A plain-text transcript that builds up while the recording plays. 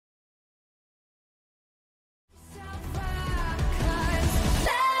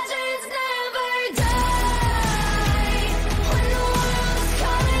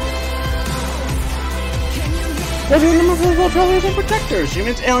Travelers and protectors,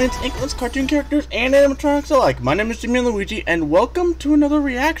 humans, aliens, inklets, cartoon characters, and animatronics alike. My name is Jimmy Luigi, and welcome to another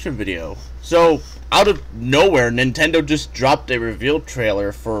reaction video. So, out of nowhere, Nintendo just dropped a reveal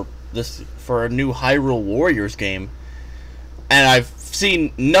trailer for a new Hyrule Warriors game, and I've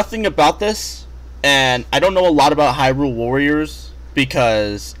seen nothing about this, and I don't know a lot about Hyrule Warriors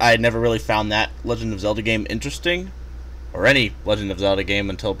because I never really found that Legend of Zelda game interesting, or any Legend of Zelda game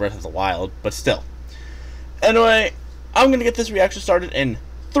until Breath of the Wild, but still. Anyway, I'm going to get this reaction started in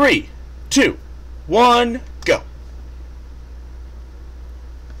 3, 2, 1, go.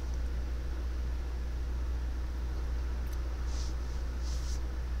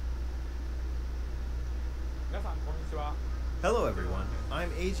 Hello everyone,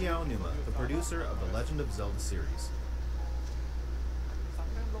 I'm Eiji Aonuma, the producer of the Legend of Zelda series.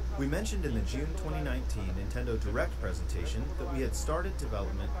 We mentioned in the June 2019 Nintendo Direct presentation that we had started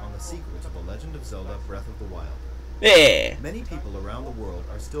development on the sequel to The Legend of Zelda Breath of the Wild. Yeah. Many people around the world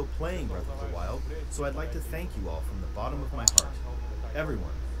are still playing Breath of the Wild, so I'd like to thank you all from the bottom of my heart.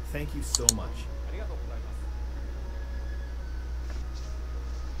 Everyone, thank you so much.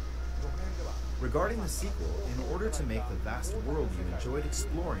 Regarding the sequel, in order to make the vast world you enjoyed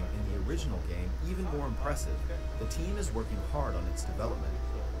exploring in the original game even more impressive, the team is working hard on its development,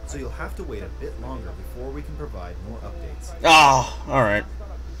 so you'll have to wait a bit longer before we can provide more updates. Ah, alright.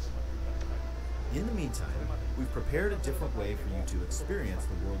 In the meantime, we've prepared a different way for you to experience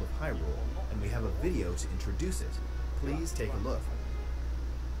the world of Hyrule, and we have a video to introduce it. Please take a look.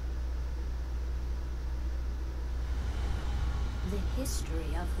 The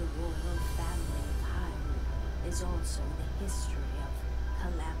history of the royal family of Hyrule is also the history of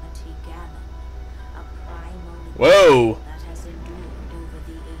Calamity Ganon, a primal evil that has endured over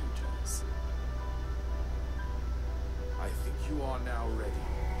the ages. I think you are now ready.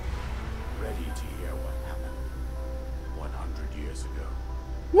 Ready to hear what happened 100 years ago.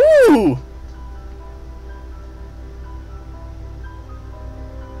 Woo!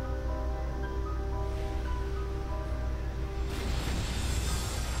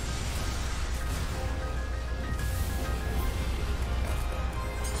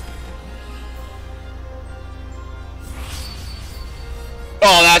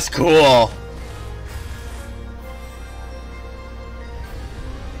 Oh, that's cool.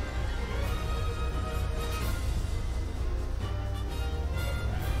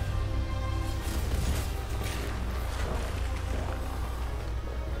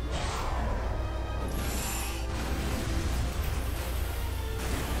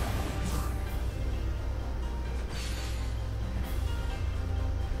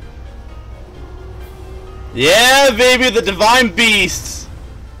 Yeah, baby, the divine beasts.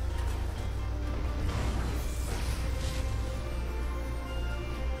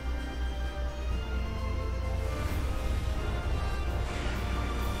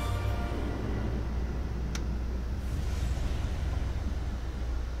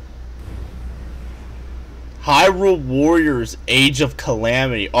 Hyrule Warriors Age of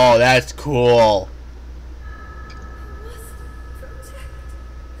Calamity. Oh, that's cool.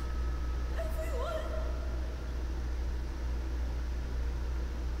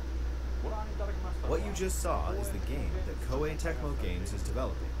 What you just saw is the game that Koei Tecmo Games is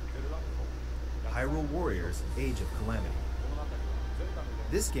developing. Hyrule Warriors Age of Calamity.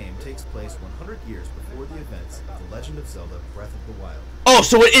 This game takes place 100 years before the events of The Legend of Zelda Breath of the Wild. Oh,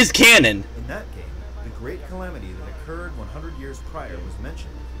 so it is canon. In that game, the great calamity that occurred 100 years prior was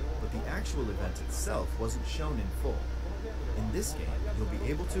mentioned, but the actual event itself wasn't shown in full. In this game, you'll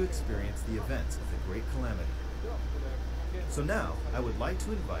be able to experience the events of the great calamity. So now, I would like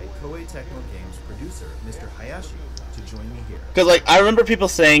to invite Koei Tecmo Games producer, Mr. Hayashi, to join me here. Because, like, I remember people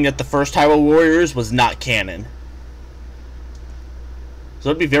saying that the first Hyrule Warriors was not canon. So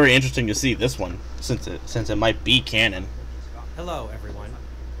it'd be very interesting to see this one, since it might be canon. Hello, everyone.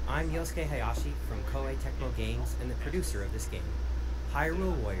 I'm Yosuke Hayashi from Koei Tecmo Games and the producer of this game.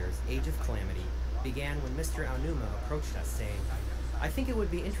 Hyrule Warriors Age of Calamity began when Mr. Aonuma approached us saying, I think it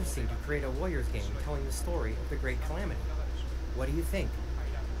would be interesting to create a Warriors game telling the story of the Great Calamity. What do you think?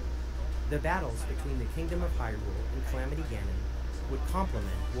 The battles between the Kingdom of Hyrule and Calamity Ganon would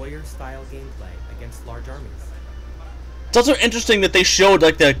complement Warrior-style gameplay against large armies. It's also interesting that they showed,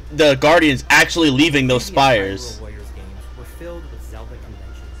 like, the Guardians actually leaving those spires. Hyrule Warriors games were filled with Zelda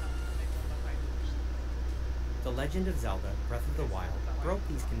conventions. The Legend of Zelda Breath of the Wild broke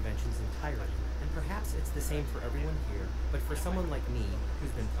these conventions entirely, and perhaps it's the same for everyone here, but for someone like me,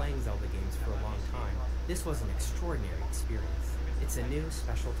 who's been playing Zelda games for a long time, this was an extraordinary experience. It's a new,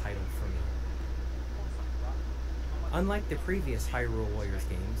 special title for me. Unlike the previous Hyrule Warriors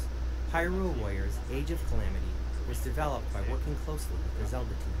games, Hyrule Warriors Age of Calamity was developed by working closely with the Zelda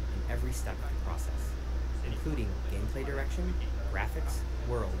team in every step of the process, including gameplay direction, graphics,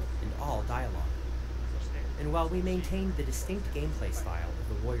 world, and all dialogue. And while we maintained the distinct gameplay style of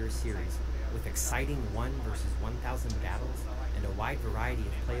the Warriors series, with exciting 1 versus 1,000 battles and a wide variety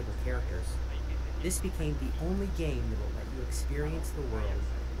of playable characters, this became the only game that will let you experience the world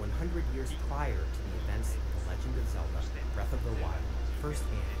 100 years prior to the events of The Legend of Zelda: Breath of the Wild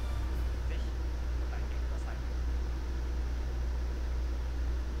firsthand.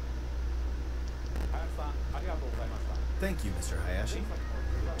 Thank you, Mr. Hayashi.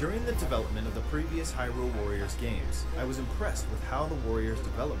 During the development of the previous Hyrule Warriors games, I was impressed with how the Warriors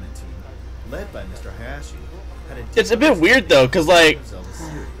development team, led by Mr. Hayashi, had a It's a bit weird though, cause like,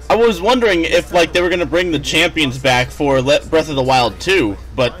 I was wondering if like they were gonna bring the champions back for Breath of the Wild 2,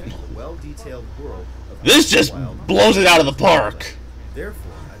 but this just blows it out of the park.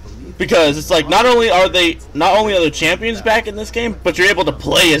 Because it's like not only are the champions back in this game, but you're able to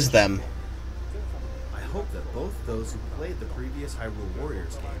play as them. I hope that both those who played the previous Hyrule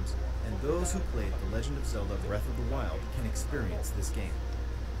Warriors games and those who played The Legend of Zelda: Breath of the Wild can experience this game.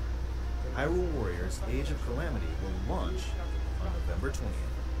 Hyrule Warriors: Age of Calamity will launch on November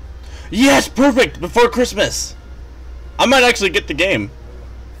 20th. Yes, perfect! Before Christmas! I might actually get the game.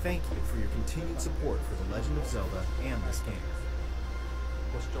 Thank you for your continued support for The Legend of Zelda and this game.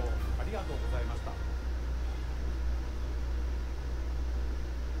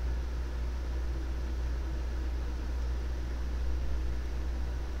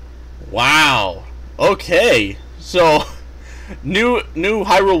 Wow. Okay. So, new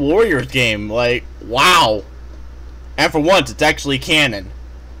Hyrule Warriors game. Like, wow. And for once, it's actually canon.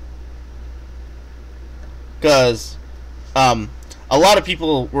 Because, a lot of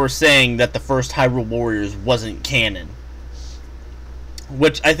people were saying that the first Hyrule Warriors wasn't canon.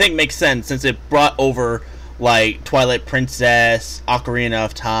 Which I think makes sense, since it brought over, like, Twilight Princess, Ocarina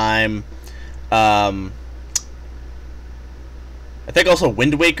of Time, I think also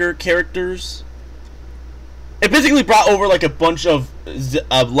Wind Waker characters. It basically brought over like a bunch of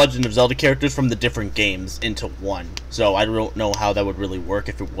Legend of Zelda characters from the different games into one. So I don't know how that would really work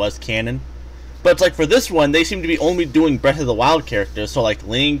if it was canon. But it's like for this one, they seem to be only doing Breath of the Wild characters. So like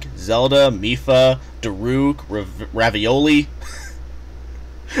Link, Zelda, Mipha, Daruk, Ravioli.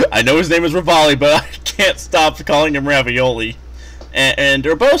 I know his name is Rivali, but I can't stop calling him Ravioli. And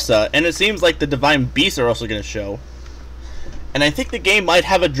Urbosa. And it seems like the Divine Beasts are also going to show. And I think the game might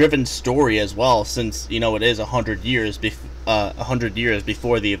have a driven story as well, since, you know, it is 100 years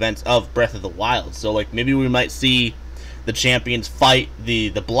before the events of Breath of the Wild. So, like, maybe we might see the champions fight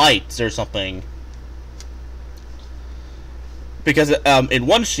the Blights or something. Because in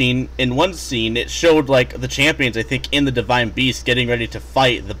one scene, it showed like the champions, I think, in the Divine Beast getting ready to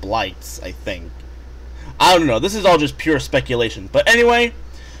fight the Blights. I think. I don't know. This is all just pure speculation. But anyway,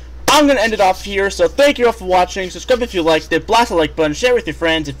 I'm going to end it off here, so thank you all for watching. Subscribe if you liked it, blast the like button, share with your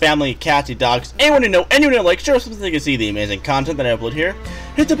friends and family, cats, and dogs, anyone you like, share something you can see the amazing content that I upload here.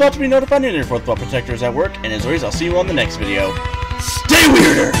 Hit the bell to be notified when your fourth ball protector is at work, and as always, I'll see you on the next video. Stay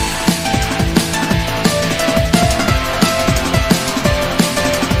weirder!